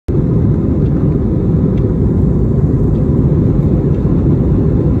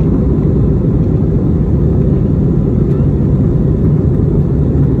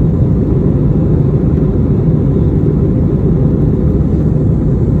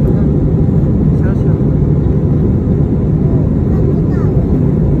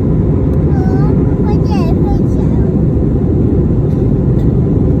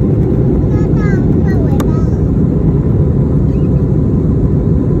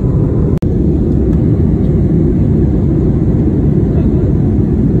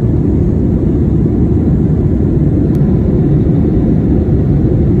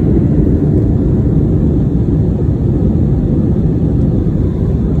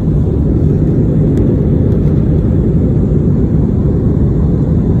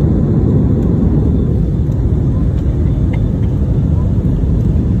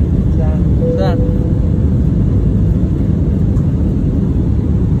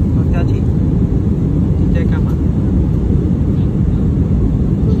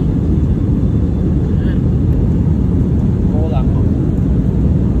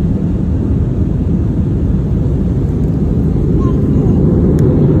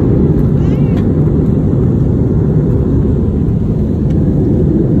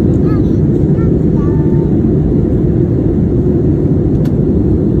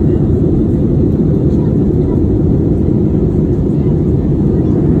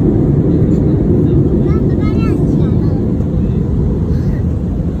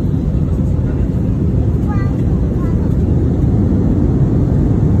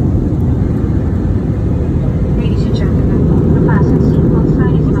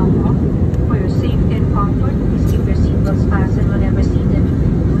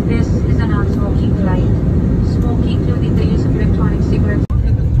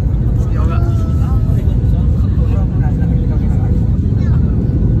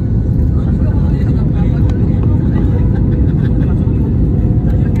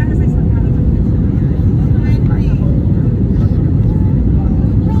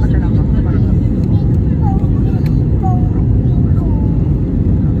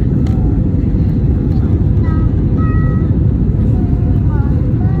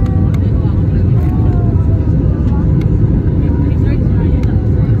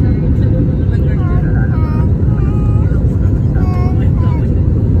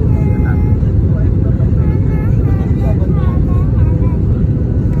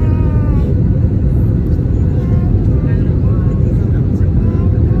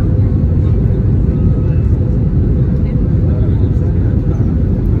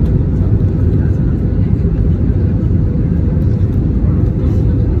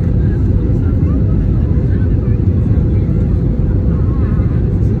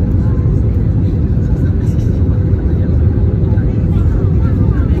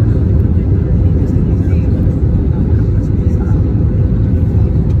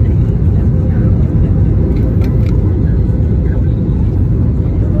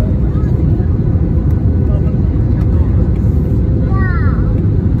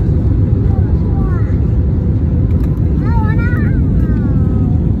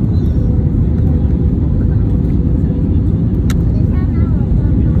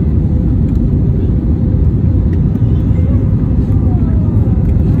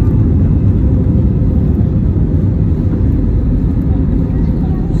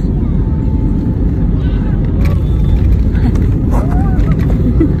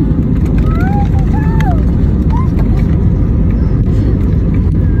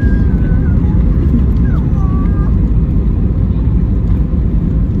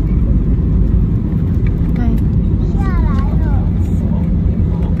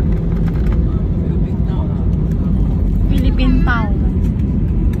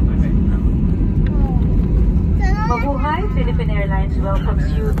Philippine Airlines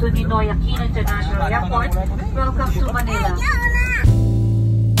welcomes you to Ninoy Aquino International Airport. Welcome to Manila.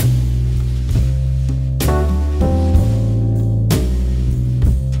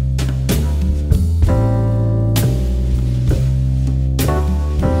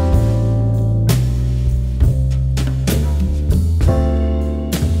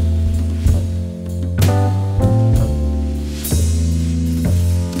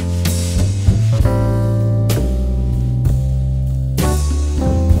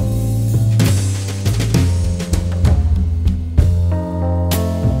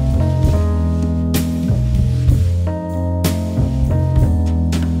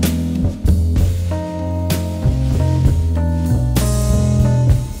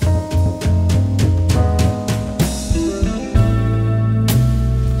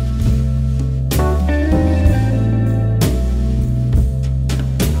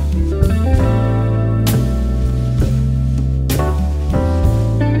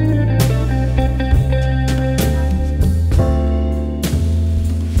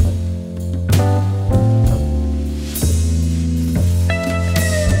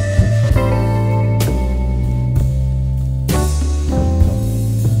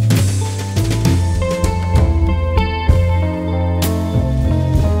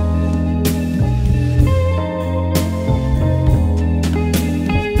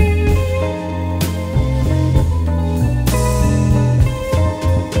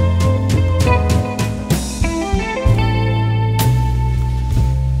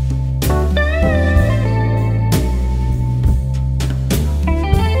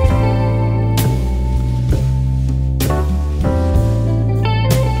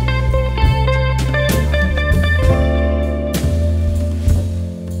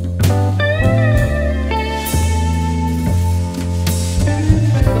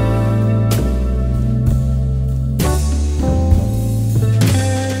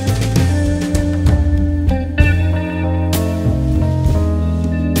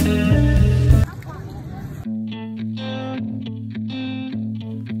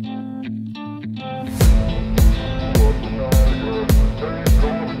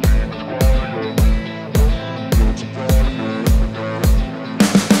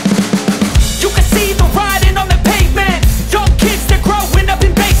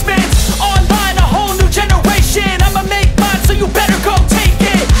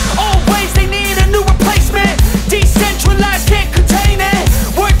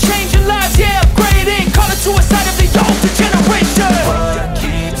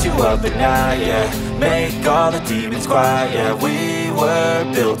 Make all the demons quiet, yeah. We were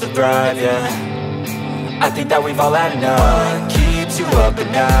built to thrive, yeah. I think that we've all had enough. What keeps you up at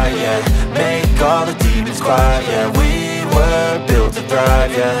night, yeah. Make all the demons quiet, yeah. We were built to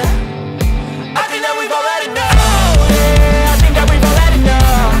thrive, yeah. I think that we've all had enough. Oh, yeah, I think that we've all had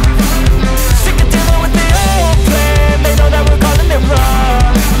enough. Sick of dealing with the old plan. They know that we're calling it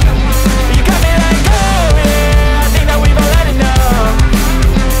wrong. You got me like, oh yeah, I think that we've all had enough.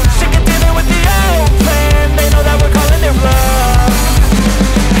 Sick of dealing with the old plan. They know that we're calling it wrong.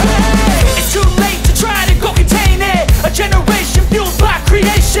 Hey, it's too late to try to go contain it. A generation fueled by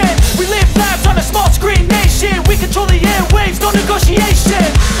creation. We live lives on a small screen nation. We control the airwaves, no negotiation.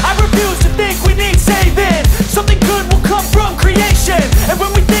 I refuse to think we need saving. Something good will come from creation. And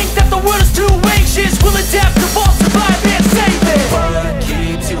when we think that the world is too anxious, we'll adapt, evolve, survive and save it. What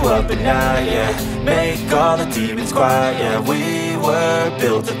keeps you up at night, yeah. Make all the demons quiet, yeah. We were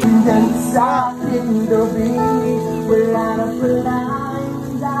built to sa ating gabi, wala na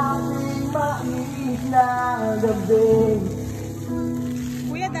palaing daming mainit na gabi.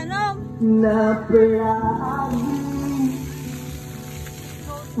 Kuya Danog! Na palagi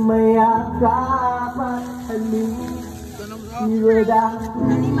mayakap at halik.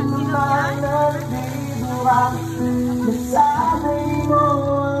 Iwadahin naman ang dibuhang nasanay mo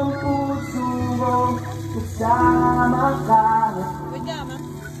ang puso mo. Kasama ka.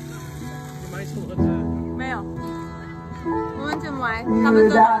 没有，我们怎么玩？他们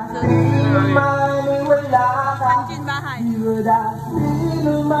说好吃。韩俊巴海。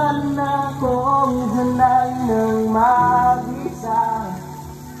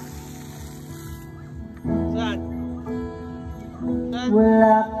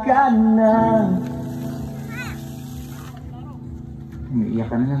 Wala ka na. Umiiyak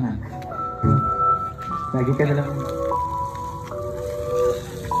ka na naman. Lagi ka na lang.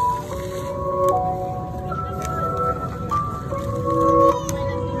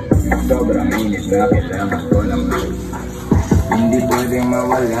 Sobrang init na kailangan ko naman. Hindi pwedeng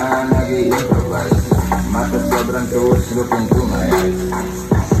mawala, nag-i-improvise. Mata sobrang truth, looking to my eyes.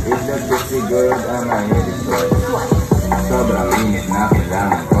 Is that just a good? Am I hitting twice? Sobrang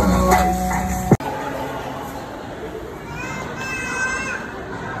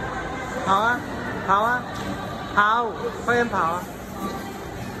跑啊。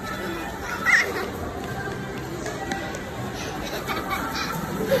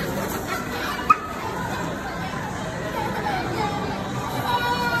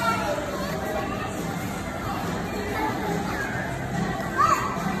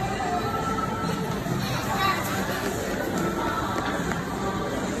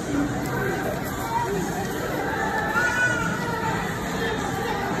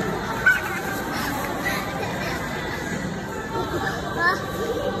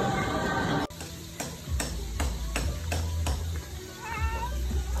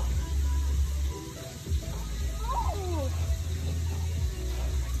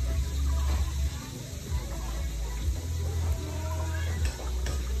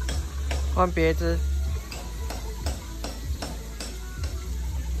换别只。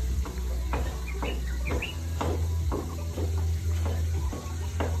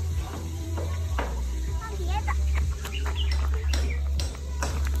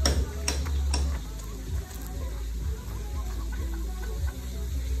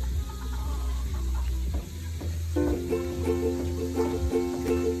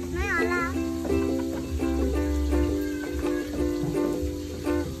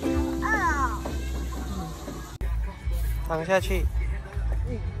躺下去。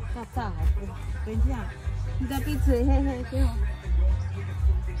大炸好不好？等一下，你的鼻子黑黑给我。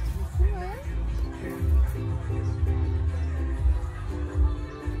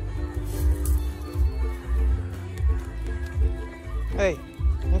哎，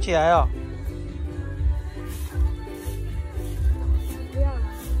你起来哦。不要了，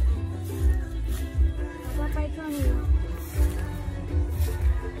爸爸拜托你了。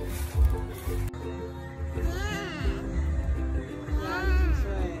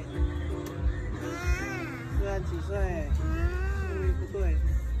几岁？不对，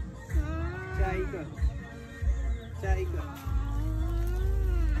加一个，加一个。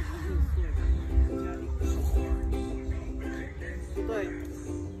4岁，加一个，不对。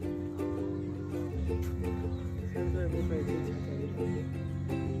3岁不可以吃巧克力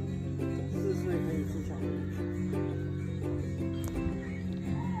，4岁可以吃巧克力。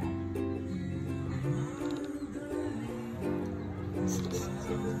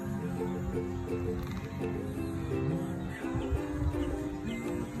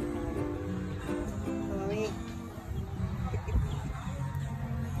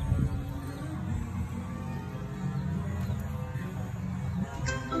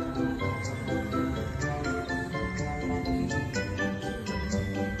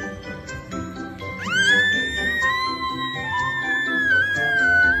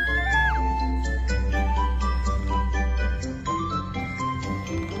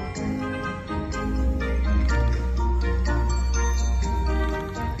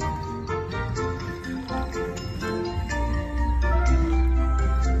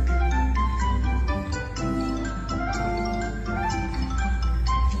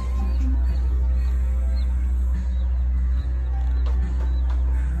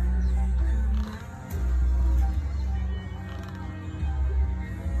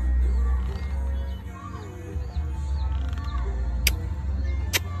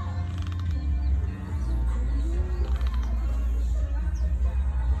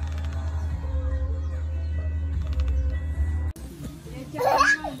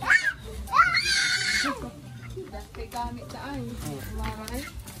Gamit sa ay. Maray.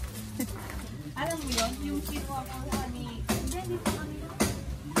 Alam mo yun, yung sino ako sa ni... Hindi pa kami.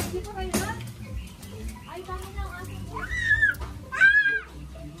 Hindi pa kayo ba? Ay, kami na ang ating ko.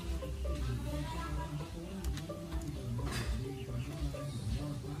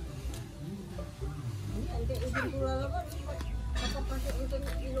 Hindi, hindi ko lalaban. Kapapasok ito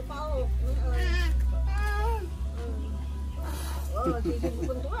ng ilupao. Oh, sige mo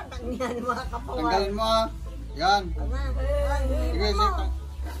kung tuwa. Tangyan mga kapawan. Tanggalin mo ah. Yan. Sige, sige.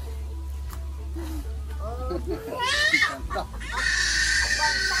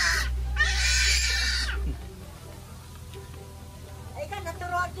 Ay ka,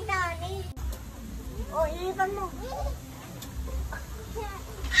 naturuan kita ni. Oh, iipan mo.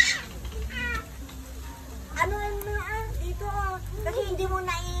 Ano mo dito oh. Kasi hindi mo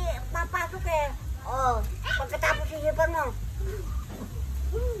na ipapasok eh. Oh, pagkatapos iipan mo.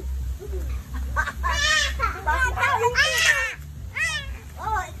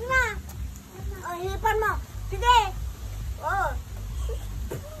 Oh, ito na. Oh, hipan mo. Sige. Oh.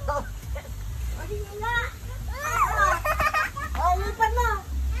 Oh, sige na. Oh, hipan mo.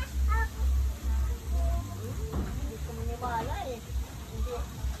 Hindi ko maniwala eh. Hindi.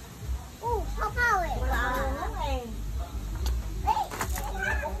 Oh, sapaw eh. Wala ano eh. Eh,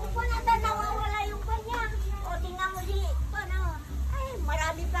 kung natin nawawala yung kanya. O, tingnan mo si,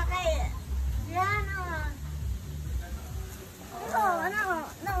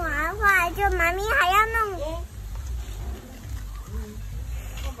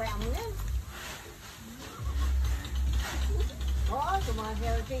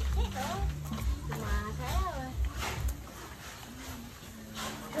 healthy. Ito. Sumasayaw.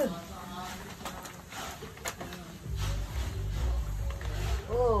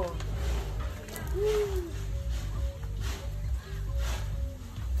 Oh.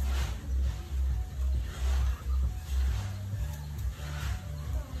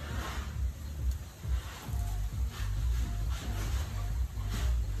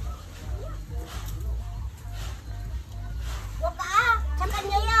 Wag ka ah! Sa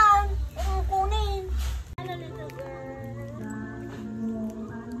kanya yan! Yung kunin! Ano nito girl?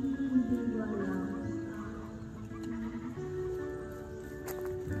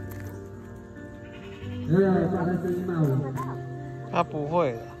 他不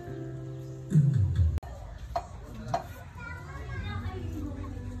会的。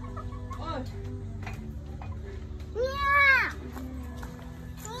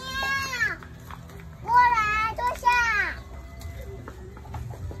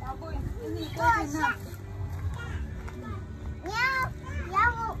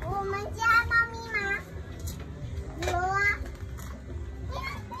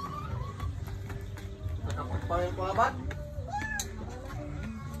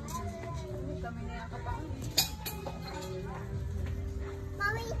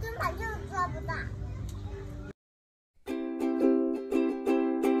 Mami, itu baju tua buta.